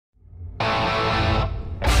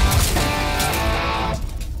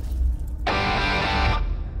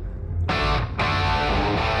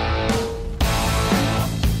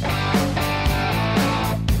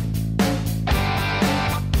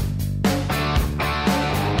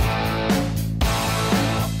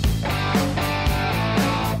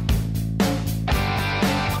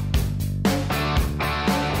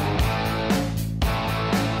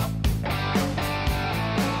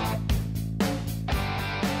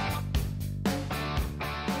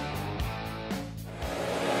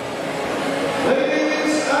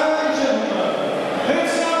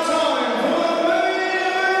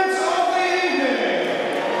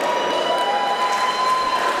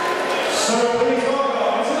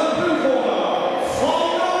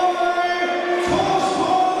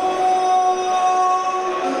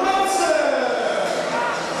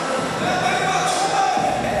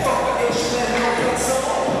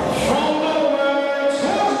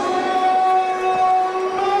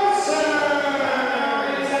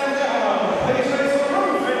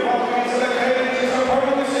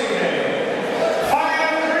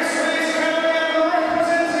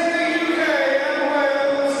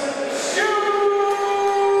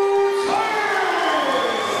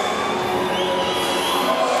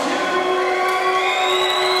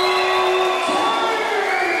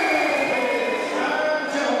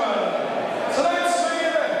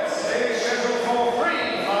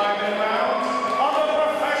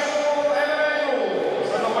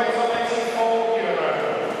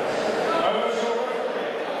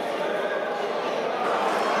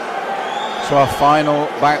So our final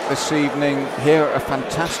bout this evening here at a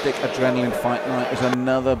fantastic Adrenalin fight night is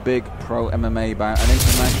another big pro MMA bout, an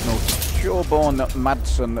international Torbjørn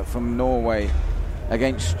Madsen from Norway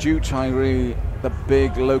against Stu Tyree, the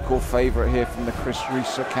big local favourite here from the Chris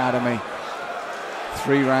Reese Academy.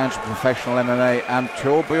 3 rounds of professional MMA, and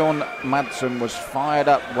Torbjørn Madsen was fired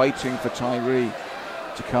up waiting for Tyree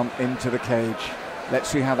to come into the cage. Let's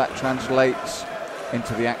see how that translates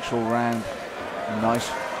into the actual round.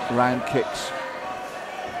 Nice round kicks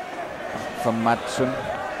from Madsen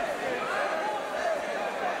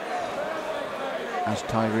as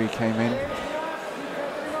Tyree came in,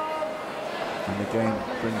 and again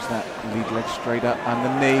brings that lead leg straight up, and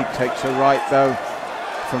the knee takes a right though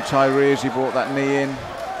from Tyree as he brought that knee in.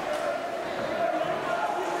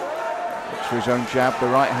 Looks for his own jab, the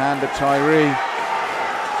right hand of Tyree,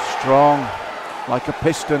 strong like a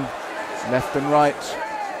piston, left and right.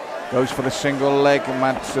 Goes for the single leg, and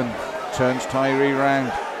Madsen turns Tyree round.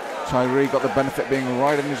 Tyree got the benefit being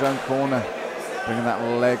right in his own corner, bringing that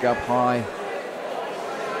leg up high.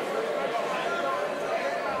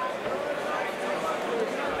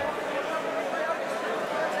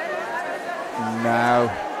 Now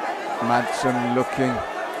Madsen looking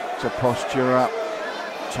to posture up.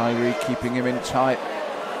 Tyree keeping him in tight,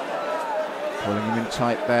 pulling him in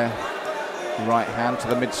tight there. Right hand to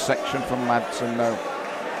the midsection from Madsen though.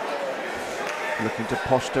 Looking to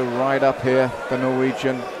posture right up here, the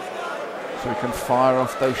Norwegian, so he can fire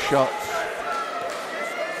off those shots.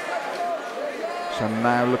 So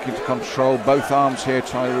now looking to control both arms here,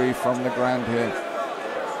 Tyree, from the ground here.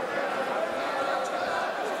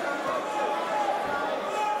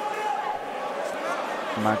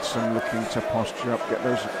 Madsen looking to posture up, get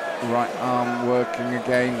those right arm working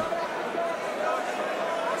again.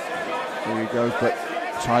 Here he goes, but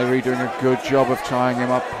Tyree doing a good job of tying him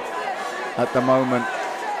up at the moment.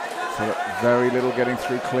 So very little getting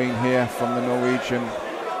through clean here from the Norwegian.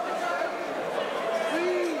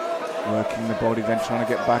 Working the body, then trying to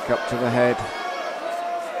get back up to the head.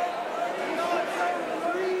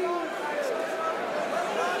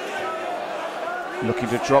 Looking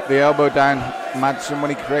to drop the elbow down, Madsen,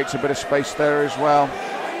 when he creates a bit of space there as well.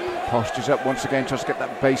 Postures up once again, tries to get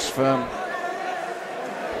that base firm.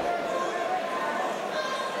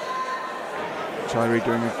 Tyree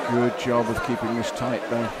doing a good job of keeping this tight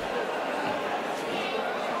though.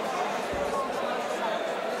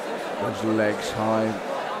 Those legs high,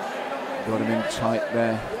 got him in tight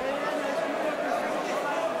there.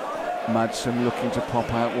 Madsen looking to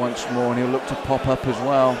pop out once more, and he'll look to pop up as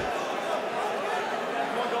well.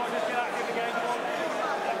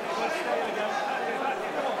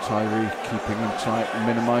 Tyree keeping him tight,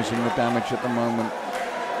 minimising the damage at the moment.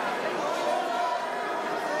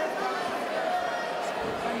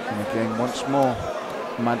 And again, once more,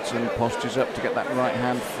 Madsen postures up to get that right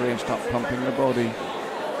hand free and start pumping the body.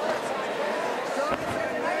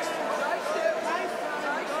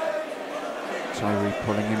 Tyree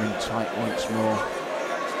pulling him in tight once more.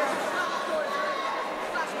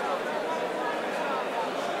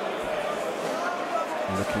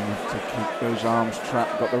 Looking to keep those arms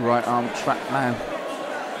trapped, got the right arm trapped now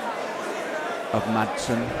of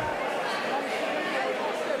Madsen.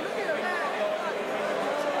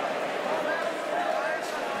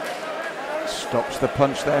 Stops the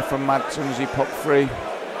punch there from Madsen as he popped free.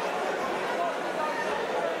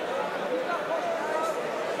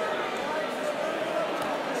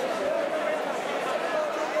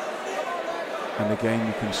 And again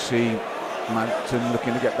you can see Madsen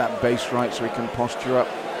looking to get that base right so he can posture up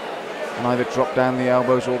and either drop down the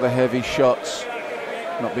elbows or the heavy shots.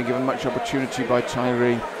 Not being given much opportunity by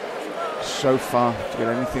Tyree so far to get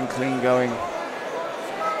anything clean going.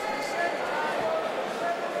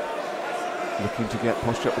 Looking to get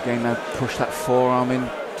posture up again now, push that forearm in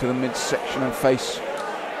to the midsection and face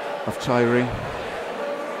of Tyree.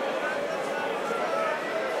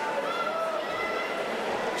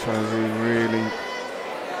 Tyree really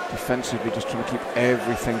defensively just trying to keep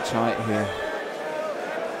everything tight here.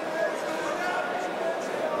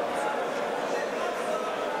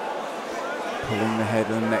 Pulling the head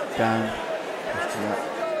and the neck down.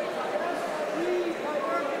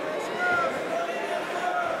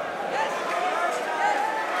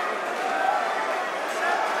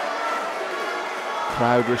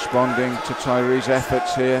 Crowd responding to Tyree's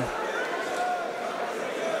efforts here.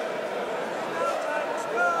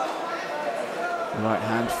 Right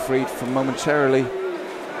hand freed for momentarily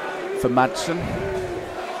for Madsen.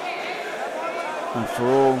 And for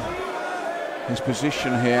all his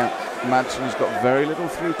position here, Madsen has got very little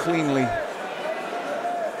through cleanly.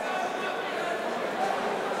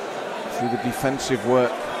 Through the defensive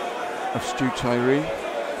work of Stu Tyree.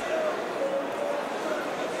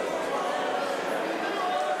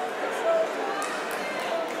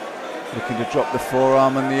 Looking to drop the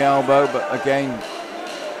forearm and the elbow, but again,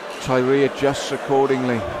 Tyree adjusts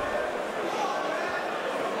accordingly.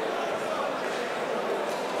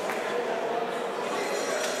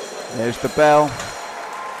 There's the bell.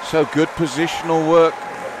 So good positional work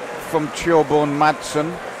from Thorbjørn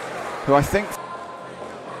Madsen, who I think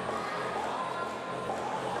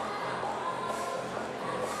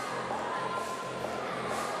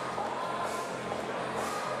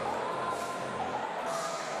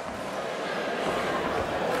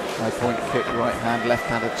high point kick, right hand, left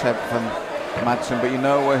hand attempt from Madsen, but you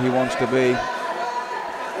know where he wants to be.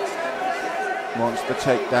 Wants the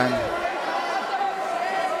takedown.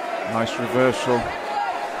 Nice reversal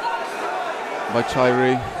by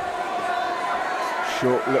Tyree.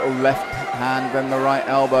 Short little left hand, then the right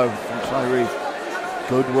elbow from Tyree.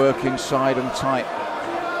 Good work inside and tight.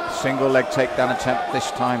 Single leg takedown attempt this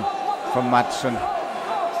time from Madsen.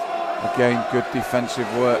 Again, good defensive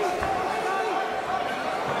work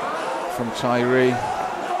from Tyree.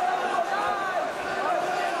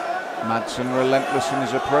 Madsen relentless in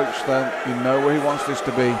his approach though. You know where he wants this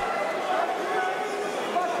to be.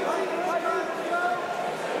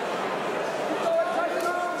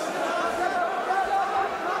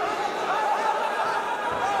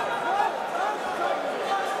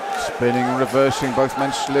 Spinning and reversing, both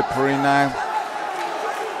men slippery now.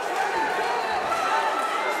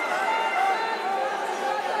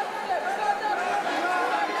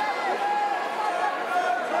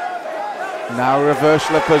 Now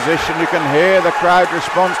reversal of position, you can hear the crowd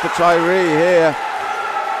response to Tyree here.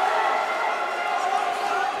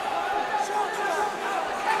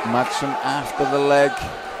 Madsen after the leg.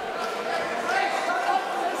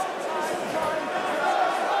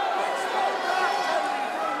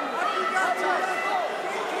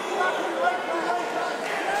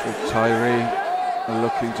 Tyree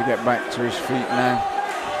looking to get back to his feet now.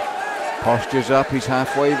 Posture's up, he's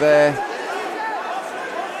halfway there.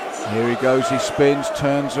 Here he goes, he spins,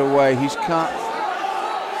 turns away, he's cut.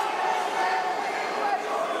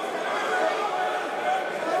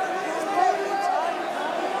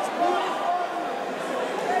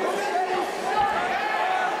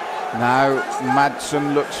 Now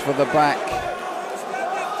Madsen looks for the back.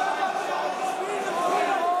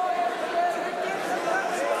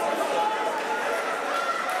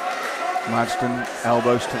 Madsen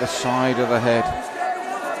elbows to the side of the head.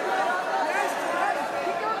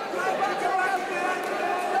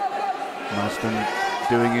 Madsen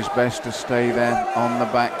doing his best to stay there on the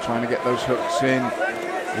back, trying to get those hooks in,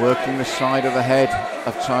 working the side of the head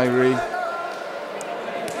of Tyree.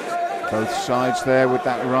 Both sides there with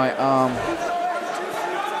that right arm.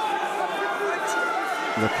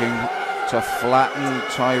 Looking to flatten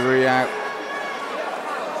Tyree out.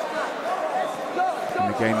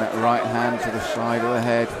 And again that right hand to the side of the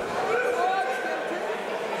head.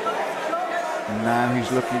 And now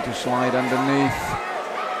he's looking to slide underneath.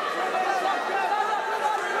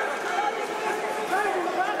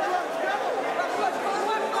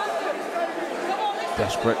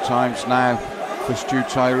 Desperate times now for Stu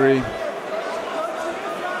Tyree.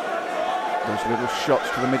 Those little shots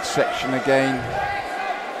to the midsection again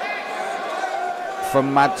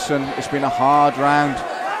from Madsen. It's been a hard round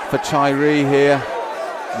for Tyree here.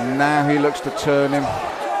 Now he looks to turn him.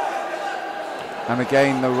 And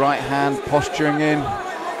again, the right hand posturing in.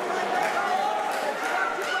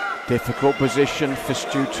 Difficult position for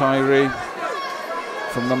Stu Tyree.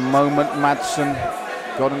 From the moment Madsen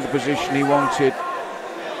got in the position he wanted.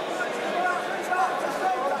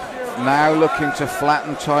 Now looking to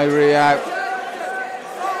flatten Tyree out.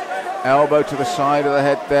 Elbow to the side of the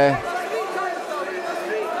head there.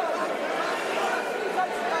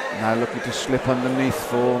 Now looking to slip underneath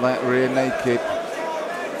for that rear naked.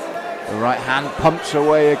 The right hand pumps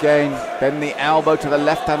away again. Then the elbow to the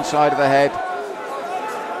left hand side of the head.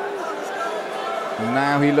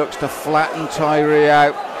 Now he looks to flatten Tyree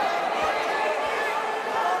out.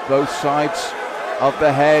 Both sides of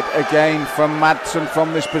the head again from Madsen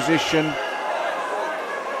from this position.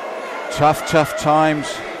 Tough times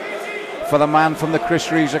for the man from the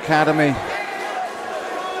Chris Reeves Academy.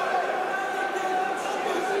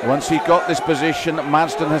 Once he got this position,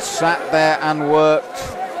 Madsen has sat there and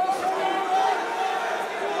worked.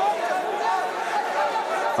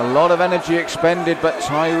 A lot of energy expended, but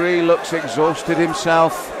Tyree looks exhausted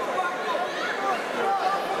himself.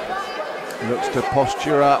 Looks to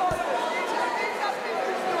posture up.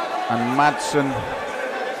 And Madsen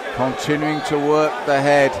continuing to work the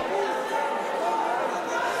head.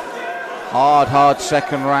 Hard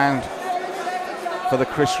second round for the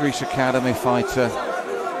Chris Reese Academy fighter.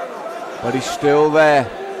 But he's still there.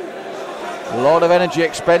 A lot of energy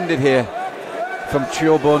expended here from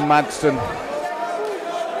Thorbjørn Madsen,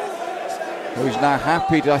 who's now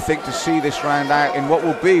happy, I think, to see this round out in what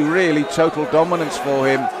will be really total dominance for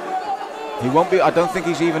him. He won't be, I don't think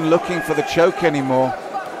he's even looking for the choke anymore,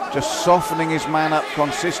 just softening his man up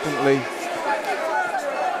consistently.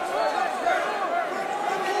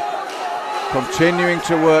 Continuing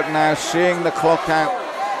to work now, seeing the clock out,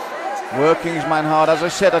 working his man hard. As I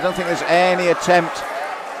said, I don't think there's any attempt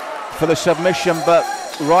for the submission, but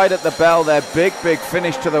right at the bell there, big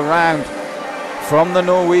finish to the round from the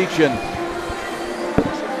Norwegian.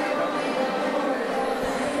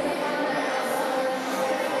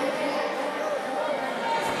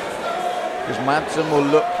 Because Madsen will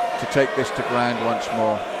look to take this to ground once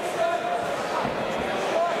more.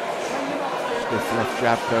 Stiff left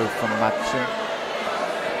jab though from Madsen.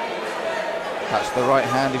 That's the right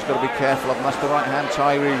hand he's got to be careful of, and that's the right hand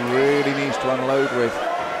Tyree really needs to unload with.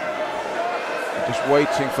 Just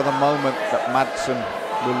waiting for the moment that Madsen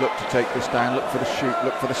will look to take this down, look for the shoot,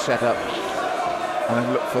 look for the setup, and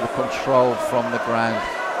then look for the control from the ground.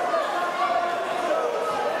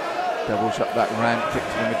 Doubles up that round kick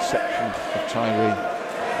to the midsection of Tyree.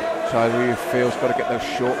 Tyree feels got to get those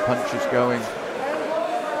short punches going.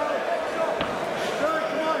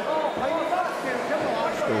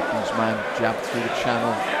 Stalking's man jabbed through the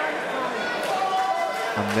channel.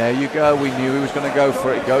 And there you go, we knew he was going to go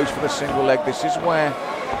for it. He goes for the single leg. This is where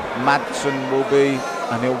Madsen will be,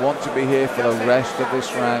 and he'll want to be here for the rest of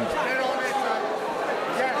this round.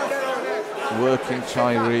 Working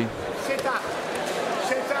Tyree,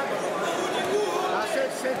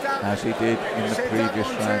 as he did in the previous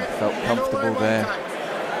round. Felt comfortable there.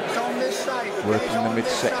 Working the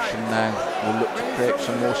midsection now. Will look to create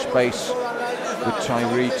some more space with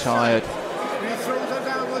Tyree tired.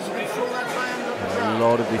 A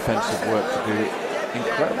lot of defensive work to do.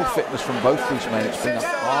 Incredible fitness from both these men. It's been a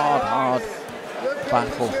hard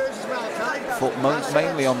battle. Fought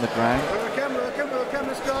mainly on the ground,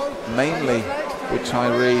 mainly with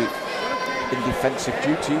Tyree in defensive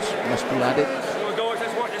duties, must be added.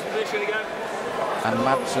 And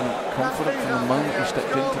Madsen, confident from the moment he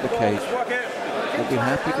stepped into the cage, will be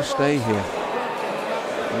happy to stay here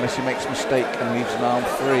unless he makes a mistake and leaves an arm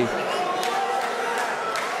free.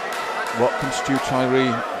 What can Stu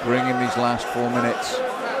Tyree bring in these last 4 minutes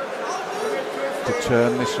to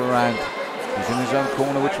turn this around? He's in his own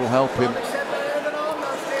corner, which will help him.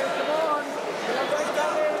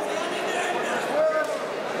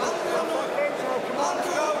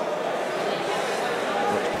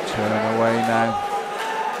 Looks to turn away now,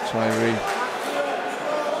 Tyree.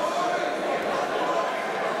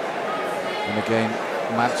 And again,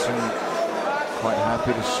 Madsen quite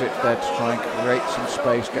happy to sit there to try and create some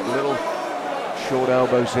space, get little short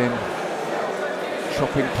elbows in,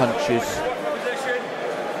 chopping punches.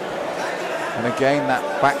 And again, that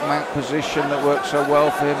back mount position that worked so well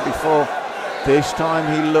for him before. This time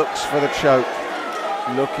he looks for the choke,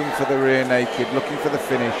 looking for the rear naked, looking for the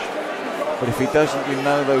finish. But if he doesn't, you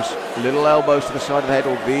know those little elbows to the side of the head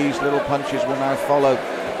or these little punches will now follow.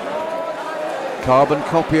 Carbon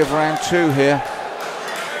copy of round 2 here.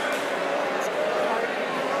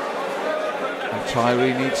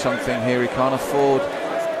 Tyree needs something here. He can't afford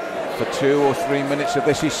for 2 or 3 minutes of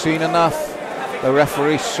this. He's seen enough. The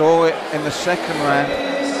referee saw it in the second round.